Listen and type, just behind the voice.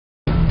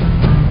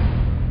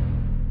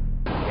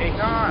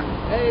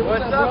Hey,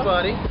 what's up,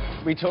 buddy?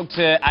 We talked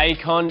to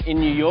Akon in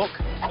New York.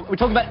 We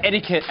talked about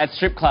etiquette at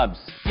strip clubs.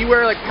 Do you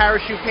wear like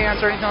parachute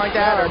pants or anything like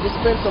that? Or just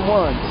spend some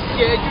ones.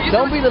 Yeah,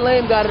 don't be the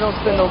lame guy that don't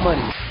spend no money.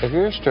 If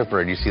you're a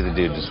stripper and you see the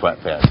dude in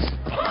sweatpants,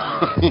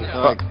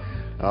 like,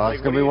 oh,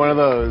 it's gonna be one of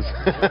those.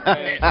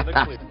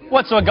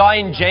 What, so a guy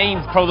in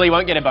jeans probably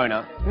won't get a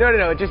boner? No,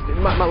 just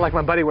like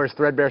my buddy wears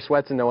threadbare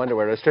sweats and no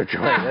underwear to a strip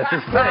joint. That's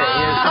his thing.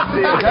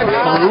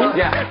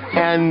 Yeah.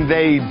 And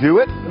they do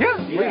it? Yeah,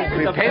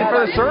 we pay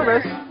for the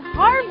service.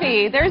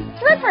 Harvey, they're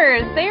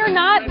strippers. They are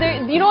not,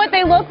 you know what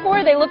they look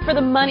for? They look for the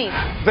money.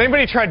 Has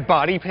anybody tried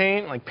body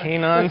paint? Like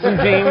paint on some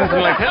jeans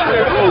and like,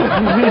 hello.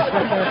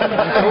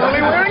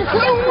 Totally wearing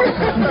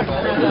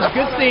clothes.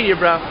 Good seeing you,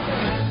 bro.